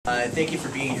Thank you for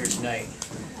being here tonight.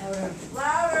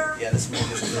 Louder. Yeah, this mic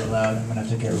is really loud. I'm going to have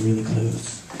to get really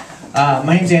close.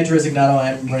 My name is Resignatto.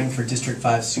 I'm running for District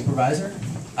 5 Supervisor.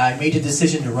 I made a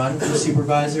decision to run for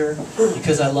Supervisor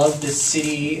because I love this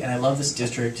city and I love this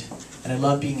district and I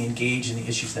love being engaged in the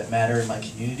issues that matter in my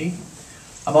community.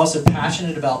 I'm also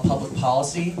passionate about public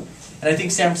policy and I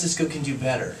think San Francisco can do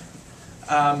better.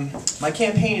 My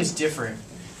campaign is different.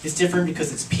 It's different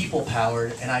because it's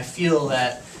people-powered, and I feel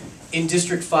that in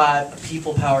District 5, a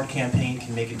people-powered campaign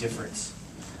can make a difference.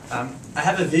 I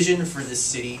have a vision for this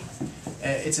city.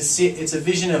 It's a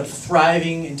vision of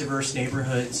thriving in diverse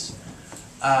neighborhoods,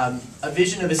 a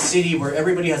vision of a city where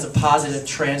everybody has a positive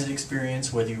transit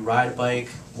experience, whether you ride a bike,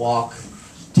 walk,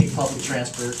 take public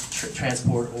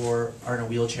transport, or are in a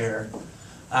wheelchair.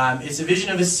 It's a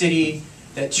vision of a city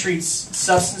that treats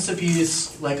substance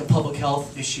abuse like a public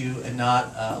health issue and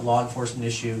not a law enforcement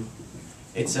issue.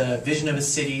 It's a vision of a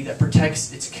city that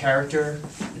protects its character,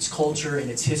 its culture,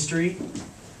 and its history.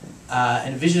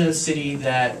 And a vision of a city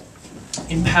that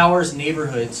empowers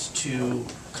neighborhoods to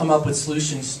come up with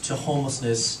solutions to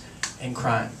homelessness and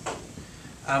crime.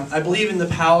 I believe in the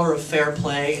power of fair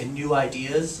play and new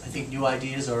ideas. I think new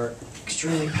ideas are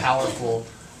extremely powerful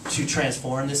to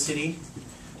transform the city.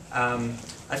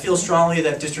 I feel strongly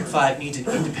that District 5 needs an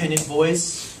independent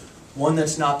voice, one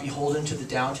that's not beholden to the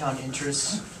downtown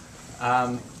interests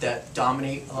that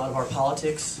dominate a lot of our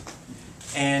politics.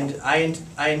 And I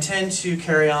intend to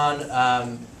carry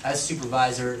on, as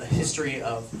supervisor, a history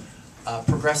of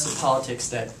progressive politics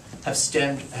that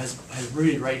has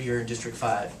rooted right here in District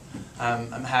 5.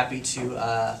 I'm happy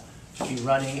to be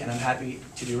running, and I'm happy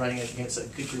to be running against a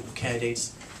good group of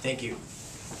candidates. Thank you.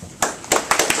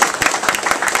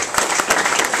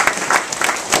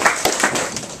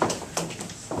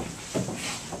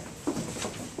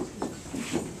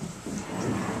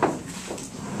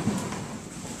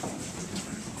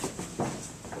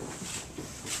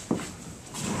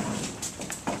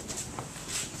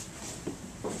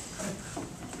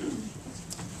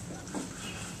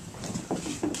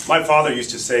 My father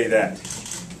used to say that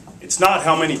it's not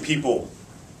how people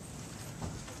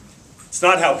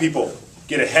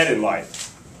get ahead in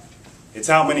life. It's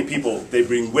how many people they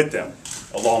bring with them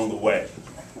along the way.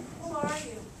 Who are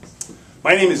you?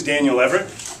 My name is Daniel Everett,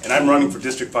 and I'm running for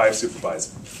District 5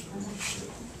 Supervisor.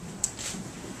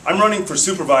 I'm running for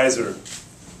Supervisor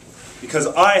because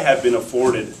I have been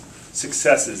afforded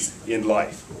successes in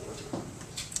life.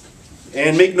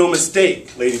 And make no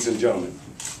mistake, ladies and gentlemen,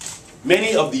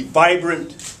 many of the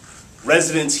vibrant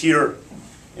residents here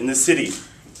in the city,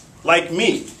 like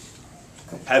me,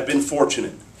 have been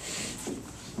fortunate.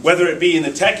 Whether it be in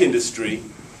the tech industry,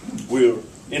 where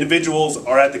individuals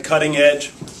are at the cutting edge,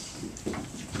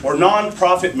 or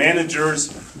nonprofit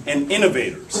managers and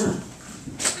innovators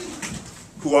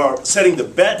who are setting the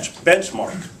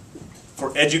benchmark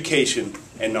for education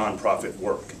and nonprofit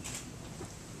work.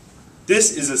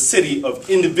 This is a city of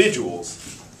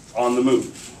individuals on the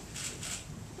move.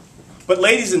 But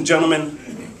ladies and gentlemen,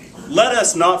 let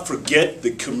us not forget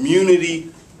the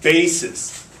community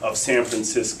basis of San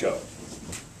Francisco.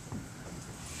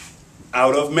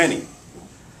 Out of many,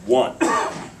 one.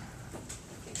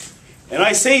 And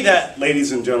I say that,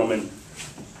 ladies and gentlemen,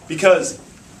 because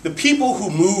the people who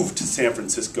moved to San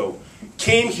Francisco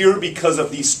came here because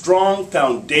of the strong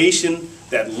foundation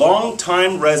that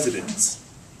longtime residents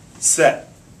set.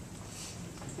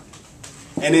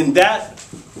 And in that,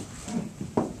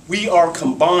 we are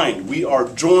combined, we are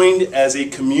joined as a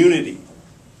community,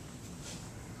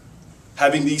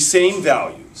 having these same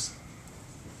values,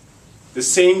 the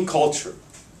same culture,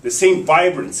 the same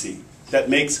vibrancy that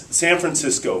makes San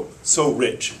Francisco so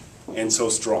rich and so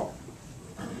strong.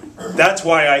 That's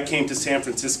why I came to San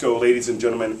Francisco, ladies and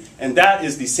gentlemen, and that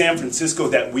is the San Francisco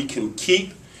that we can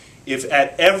keep if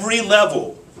at every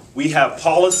level we have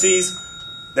policies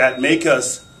that make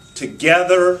us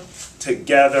together,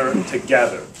 together,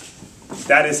 together.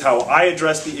 That is how I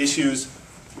address the issues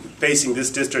facing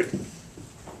this district,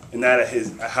 and that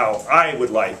is how I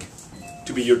would like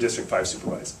to be your District 5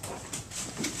 Supervisor.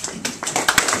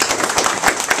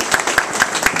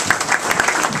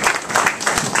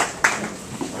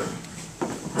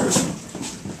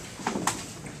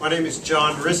 My name is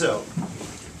John Rizzo.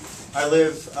 I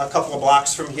live a couple of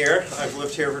blocks from here. I've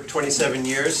lived here for 27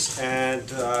 years, and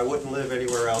I wouldn't live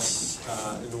anywhere else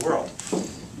in the world.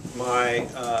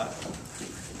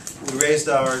 We raised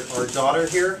our daughter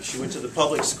here. She went to the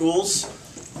public schools.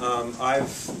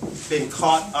 I've been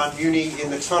caught on Muni in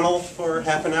the tunnel for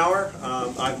half an hour.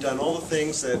 I've done all the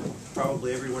things that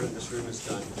probably everyone in this room has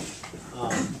done.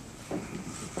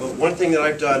 But one thing that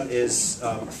I've done is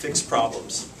fix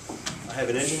problems. I have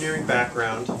an engineering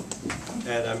background,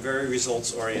 and I'm very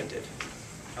results-oriented.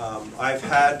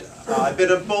 I've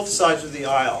been on both sides of the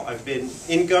aisle. I've been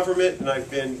in government and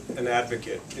I've been an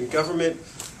advocate. In government,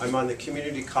 I'm on the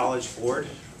community college board.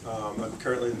 I'm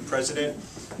currently the president.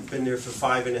 I've been there for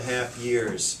 5.5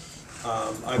 years.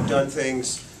 I've done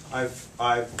things.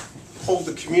 I've pulled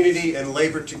the community and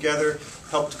labor together,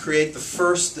 helped create the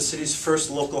city's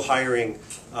first local hiring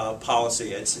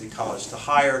policy at City College to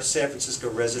hire San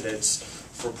Francisco residents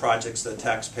for projects that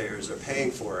taxpayers are paying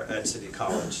for at City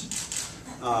College.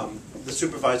 The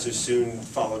supervisor soon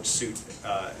followed suit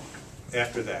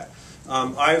after that.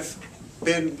 I've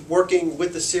been working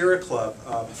with the Sierra Club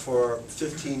for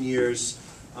 15 years,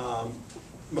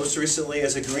 most recently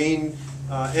as a green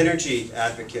energy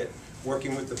advocate,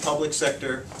 working with the public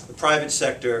sector, the private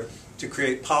sector, to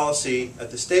create policy at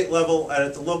the state level and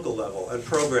at the local level, and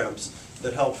programs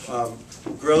that help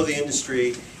grow the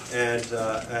industry and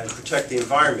protect the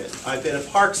environment. I've been a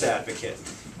parks advocate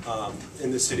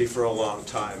in the city for a long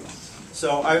time.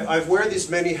 So I wear these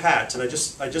many hats, and I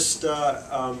just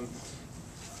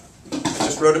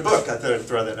wrote a book. I thought I'd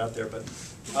throw that out there, but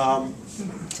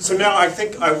so now I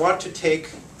think I want to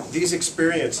take these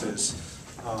experiences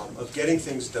of getting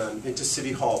things done into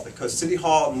City Hall, because City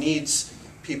Hall needs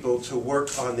people to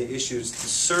work on the issues, the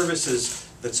services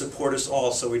that support us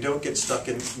all, so we don't get stuck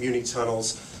in muni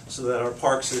tunnels, so that our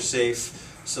parks are safe,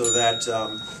 so that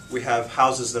we have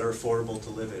houses that are affordable to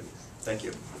live in. Thank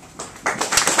you.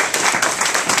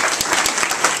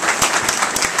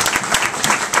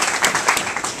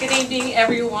 Good evening,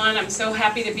 everyone. I'm so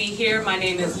happy to be here. My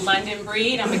name is London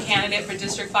Breed. I'm a candidate for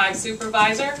District 5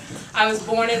 Supervisor. I was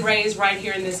born and raised right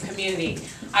here in this community.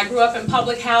 I grew up in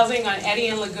public housing on Eddy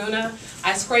and Laguna.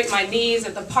 I scraped my knees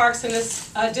at the parks in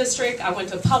this district. I went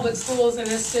to public schools in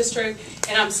this district,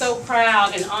 and I'm so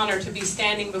proud and honored to be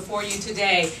standing before you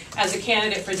today as a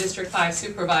candidate for District 5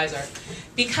 Supervisor.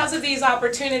 Because of these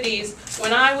opportunities,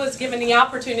 when I was given the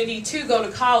opportunity to go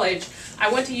to college, I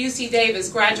went to UC Davis,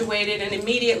 graduated, and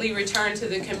immediately returned to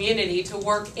the community to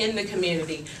work in the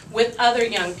community with other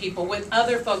young people, with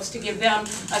other folks, to give them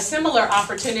a similar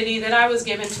opportunity that I was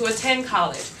given to attend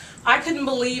college. I couldn't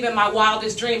believe in my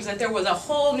wildest dreams that there was a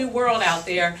whole new world out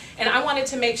there, and I wanted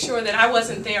to make sure that I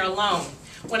wasn't there alone.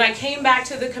 When I came back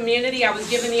to the community, I was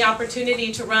given the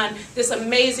opportunity to run this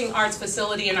amazing arts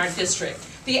facility in our district,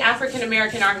 the African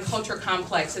American Art and Culture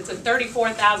Complex. It's a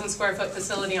 34,000 square foot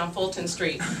facility on Fulton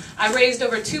Street. I raised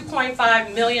over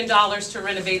 $2.5 million to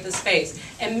renovate the space,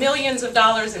 and millions of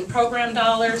dollars in program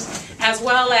dollars, as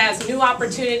well as new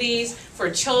opportunities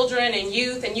for children and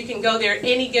youth. And you can go there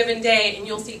any given day and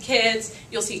you'll see kids,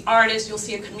 you'll see artists, you'll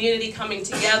see a community coming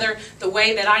together the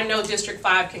way that I know District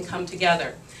 5 can come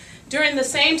together. During the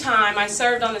same time, I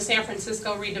served on the San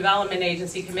Francisco Redevelopment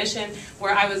Agency Commission,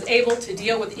 where I was able to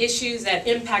deal with issues that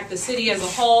impact the city as a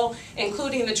whole,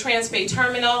 including the Transbay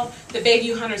Terminal, the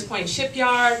Bayview Hunters Point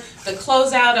Shipyard, the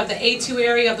closeout of the A2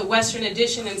 area of the Western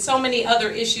Addition, and so many other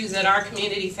issues that our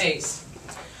community faced.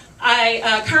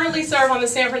 I currently serve on the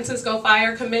San Francisco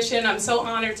Fire Commission. I'm so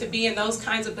honored to be in those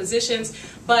kinds of positions,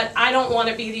 but I don't want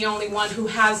to be the only one who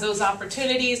has those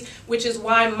opportunities, which is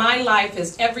why my life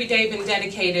has every day been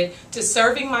dedicated to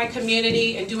serving my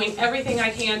community and doing everything I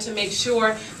can to make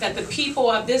sure that the people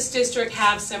of this district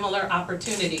have similar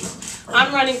opportunities.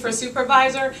 I'm running for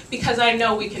supervisor because I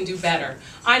know we can do better.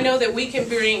 I know that we can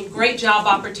bring great job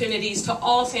opportunities to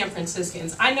all San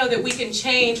Franciscans. I know that we can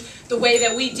change the way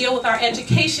that we deal with our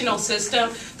educational system,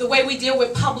 the way we deal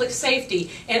with public safety,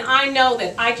 and I know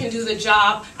that I can do the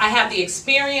job. I have the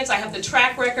experience, I have the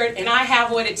track record, and I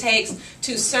have what it takes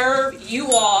to serve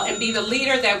you all and be the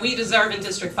leader that we deserve in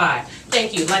District 5.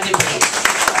 Thank you. London Breed.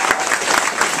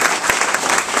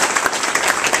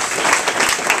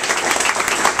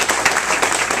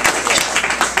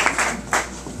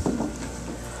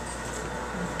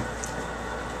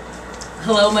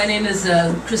 Hello, my name is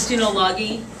Christina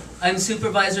Olague. I'm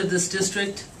supervisor of this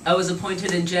district. I was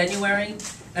appointed in January,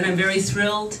 and I'm very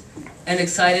thrilled and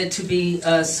excited to be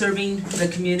serving the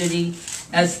community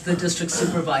as the district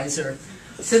supervisor.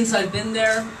 Since I've been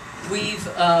there, we've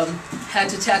had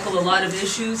to tackle a lot of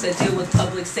issues that deal with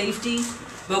public safety,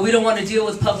 but we don't want to deal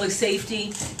with public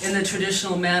safety in the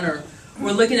traditional manner.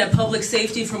 We're looking at public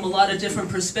safety from a lot of different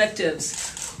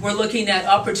perspectives. We're looking at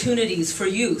opportunities for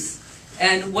youth,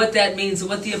 and what that means and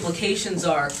what the implications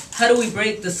are. How do we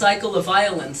break the cycle of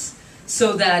violence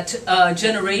so that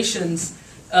generations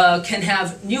can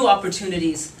have new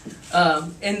opportunities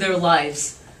in their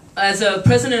lives? As a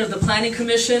president of the Planning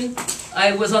Commission,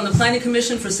 I was on the Planning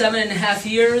Commission for 7.5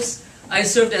 years. I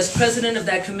served as president of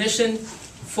that commission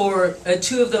for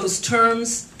 2 of those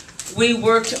terms. We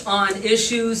worked on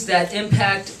issues that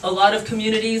impact a lot of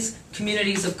communities,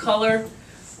 communities of color.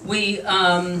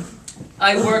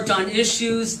 I worked on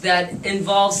issues that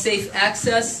involve safe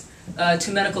access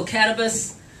to medical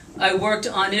cannabis. I worked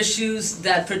on issues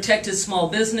that protected small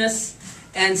business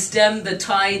and stemmed the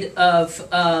tide of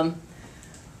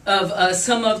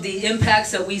some of the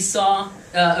impacts that we saw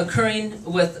occurring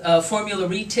with formula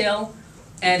retail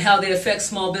and how they affect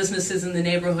small businesses in the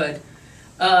neighborhood.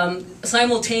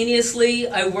 Simultaneously,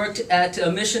 I worked at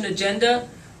Mission Agenda.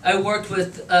 I worked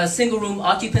with single-room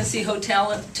occupancy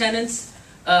hotel tenants,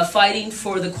 fighting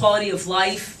for the quality of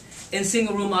life in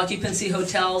single-room occupancy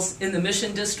hotels in the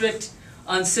Mission District.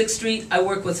 On 6th Street, I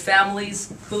work with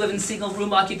families who live in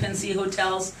single-room occupancy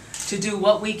hotels to do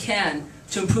what we can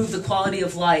to improve the quality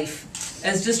of life.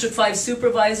 As District 5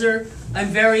 Supervisor, I'm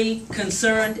very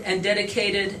concerned and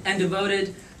dedicated and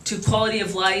devoted to quality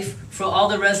of life for all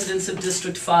the residents of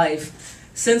District 5.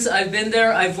 Since I've been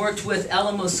there, I've worked with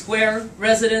Alamo Square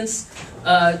residents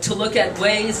to look at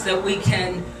ways that we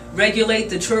can regulate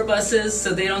the tour buses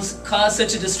so they don't cause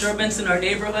such a disturbance in our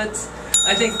neighborhoods.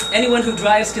 I think anyone who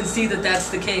drives can see that that's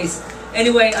the case.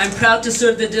 Anyway, I'm proud to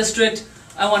serve the district.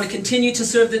 I want to continue to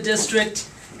serve the district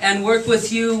and work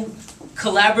with you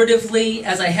collaboratively,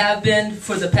 as I have been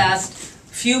for the past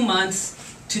few months,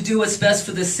 to do what's best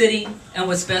for the city and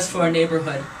what's best for our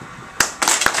neighborhood.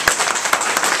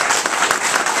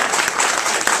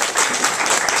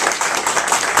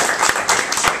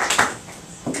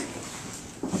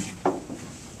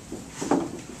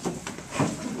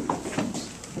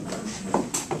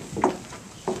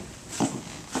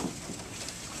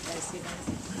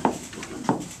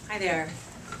 Hi there.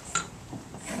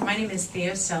 My name is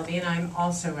Thea, Shelby, and I'm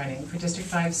also running for District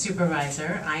 5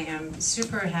 Supervisor. I am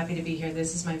super happy to be here.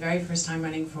 This is my very first time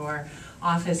running for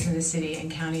office in the city and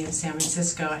county of San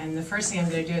Francisco, and the first thing I'm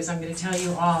going to do is I'm going to tell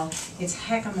you all it's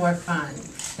hecka more fun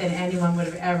than anyone would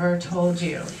have ever told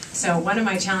you. So one of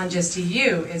my challenges to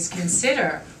you is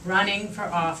consider running for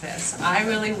office. I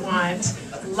really want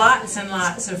lots and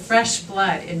lots of fresh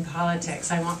blood in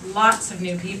politics. I want lots of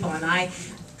new people, and I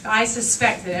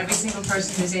suspect that every single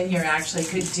person who's in here actually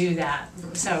could do that.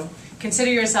 So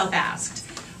consider yourself asked.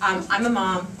 I'm a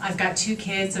mom. I've got two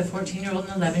kids, a 14-year-old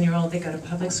and an 11-year-old. They go to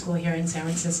public school here in San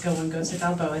Francisco. One goes to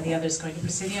Balboa, the other's going to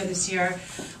Presidio this year.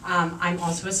 I'm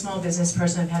also a small business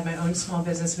person. I've had my own small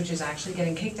business, which is actually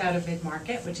getting kicked out of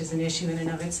mid-market, which is an issue in and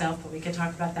of itself, but we could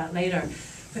talk about that later.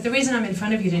 But the reason I'm in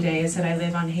front of you today is that I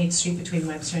live on Haight Street between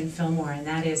Webster and Fillmore, and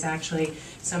that is actually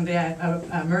somebody,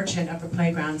 a merchant up at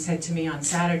Playground said to me on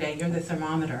Saturday, "You're the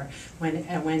thermometer. When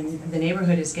the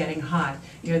neighborhood is getting hot,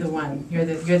 you're the one. You're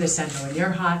the center. When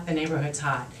you're hot, the neighborhood's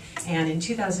hot." And in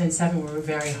 2007, we were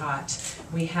very hot.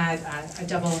 We had a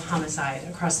double homicide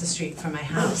across the street from my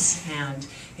house, and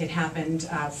it happened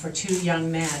for two young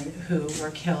men who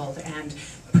were killed. And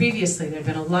previously, there had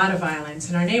been a lot of violence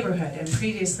in our neighborhood, and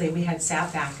previously we had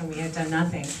sat back and we had done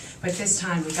nothing. But this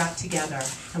time we got together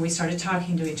and we started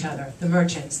talking to each other, the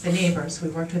merchants, the neighbors. We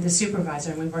worked with the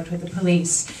supervisor and we worked with the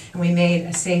police, and we made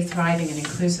a safe, thriving, and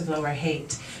inclusive Lower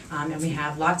Haight. And we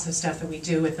have lots of stuff that we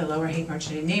do with the Lower Haight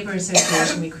Merchant and Neighbor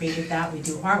Association. We created that. We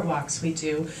do art walks. We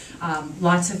do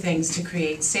lots of things to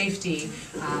create safety,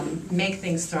 make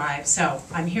things thrive. So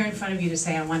I'm here in front of you to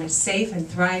say I want a safe and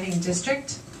thriving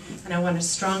district, and I want a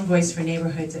strong voice for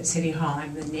neighborhoods at City Hall.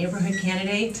 I'm the neighborhood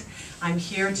candidate. I'm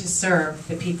here to serve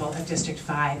the people of District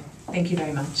 5. Thank you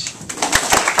very much.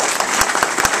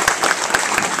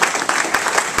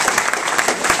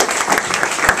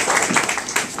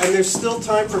 And there's still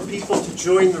time for people to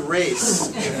join the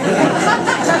race.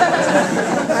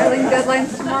 Filing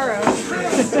deadline's tomorrow.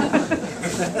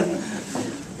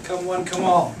 Come one, come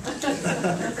all.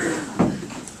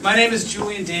 My name is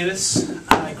Julian Davis.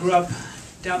 I grew up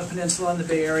down the peninsula in the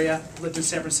Bay Area. Lived in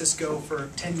San Francisco for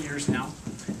 10 years now.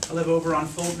 I live over on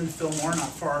Fulton and Fillmore, not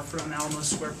far from Alamo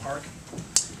Square Park.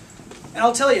 And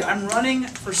I'll tell you, I'm running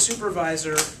for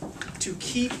supervisor to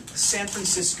keep San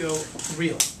Francisco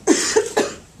real.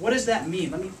 What does that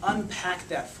mean? Let me unpack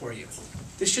that for you.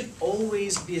 This should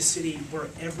always be a city where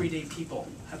everyday people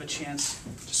have a chance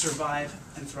to survive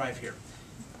and thrive here.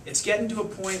 It's getting to a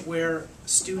point where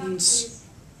students,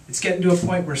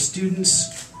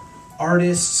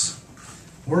 artists,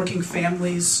 working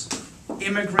families,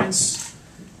 immigrants,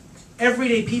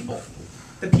 everyday people,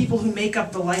 the people who make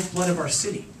up the lifeblood of our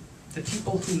city, the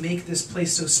people who make this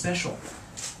place so special,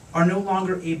 are no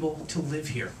longer able to live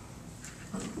here.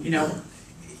 You know,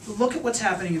 look at what's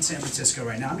happening in San Francisco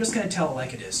right now. I'm just going to tell it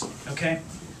like it is, okay?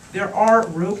 There are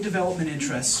rogue development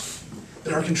interests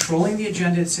that are controlling the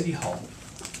agenda at City Hall.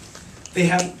 They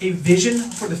have a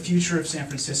vision for the future of San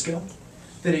Francisco.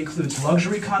 that includes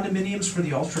luxury condominiums for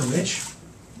the ultra-rich,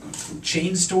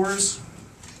 chain stores,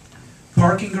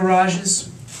 parking garages.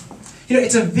 You know,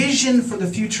 it's a vision for the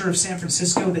future of San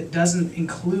Francisco that doesn't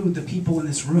include the people in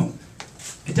this room.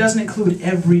 It doesn't include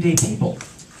everyday people.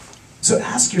 So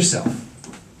ask yourself,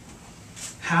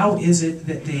 how is it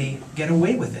that they get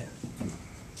away with it?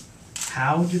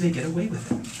 How do they get away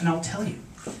with it? And I'll tell you,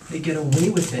 they get away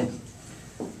with it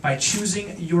by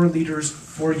choosing your leaders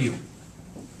for you.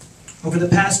 Over the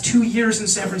past 2 years in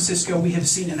San Francisco, we have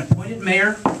seen an appointed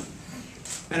mayor,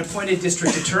 an appointed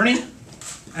district attorney,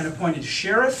 an appointed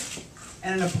sheriff,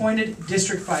 and an appointed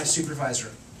District 5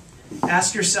 supervisor.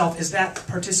 Ask yourself, is that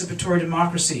participatory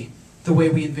democracy the way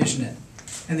we envision it?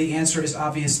 And the answer is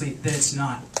obviously that it's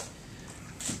not.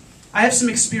 I have some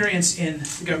experience in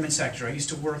the government sector. I used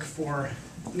to work for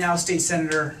now State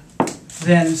Senator,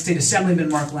 then State Assemblyman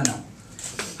Mark Leno.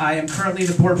 I am currently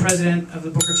the board president of the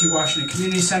Booker T. Washington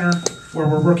Community Center, where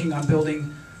we're working on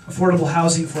building affordable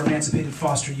housing for emancipated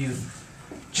foster youth.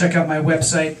 Check out my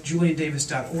website,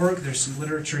 juliandavis.org. There's some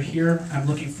literature here. I'm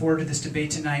looking forward to this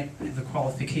debate tonight. I have the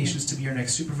qualifications to be your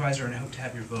next supervisor, and I hope to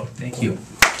have your vote. Thank you.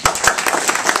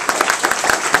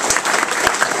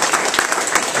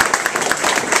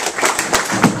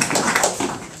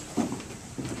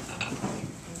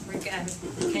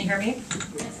 Can you hear me?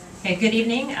 Okay, good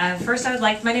evening. First,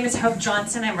 my name is Hope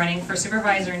Johnson. I'm running for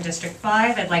supervisor in District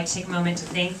 5. I'd like to take a moment to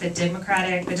thank the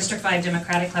District 5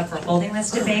 Democratic Club for holding this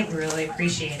debate. We really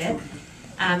appreciate it.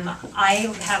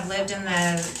 I have lived in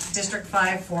the District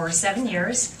 5 for 7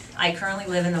 years. I currently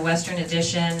live in the Western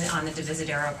Addition on the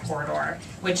Divisadero corridor,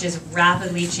 which is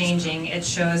rapidly changing. It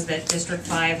shows that District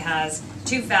 5 has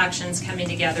two factions coming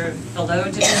together below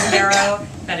Divisadero,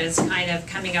 that is kind of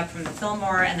coming up from the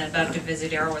Fillmore, and then above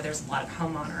Divisadero where there's a lot of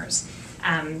homeowners.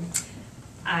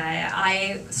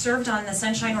 I served on the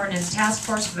Sunshine Ordinance Task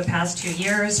Force for the past 2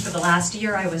 years. For the last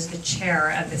year, I was the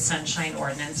chair of the Sunshine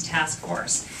Ordinance Task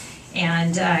Force.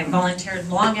 And I volunteered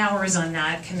long hours on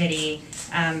that committee,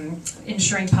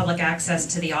 ensuring public access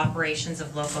to the operations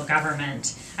of local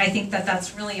government. I think that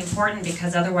that's really important,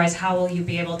 because otherwise how will you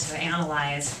be able to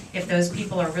analyze if those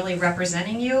people are really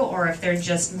representing you or if they're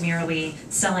just merely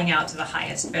selling out to the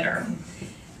highest bidder?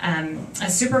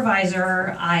 As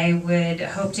supervisor, I would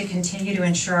hope to continue to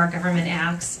ensure our government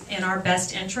acts in our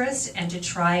best interest and to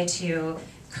try to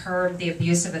curb the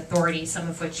abuse of authority, some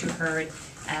of which you heard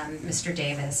Mr.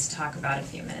 Davis talk about a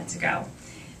few minutes ago.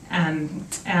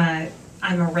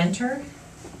 I'm a renter,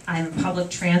 I'm a public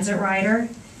transit rider,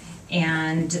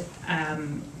 and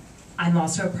I'm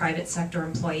also a private sector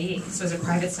employee. So as a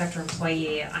private sector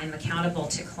employee, I'm accountable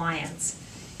to clients,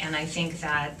 and I think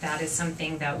that that is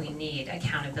something that we need,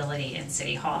 accountability in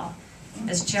City Hall.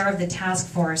 As chair of the task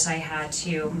force, I had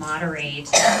to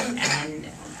moderate and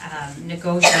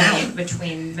negotiate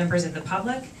between members of the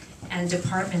public and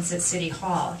departments at City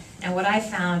Hall. And what I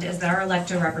found is that our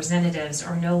elected representatives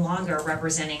are no longer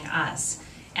representing us,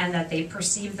 and that they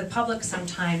perceive the public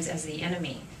sometimes as the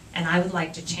enemy. And I would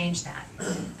like to change that.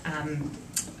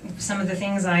 Some of the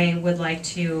things I would like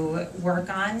to work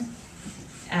on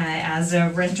as a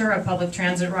renter, a public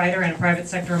transit rider, and a private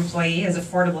sector employee is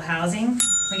affordable housing.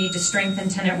 We need to strengthen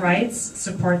tenant rights,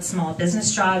 support small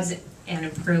business jobs, and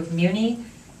improve muni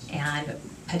and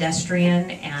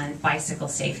pedestrian and bicycle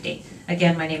safety.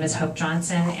 Again, my name is Hope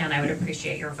Johnson, and I would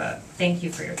appreciate your vote. Thank you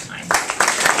for your time.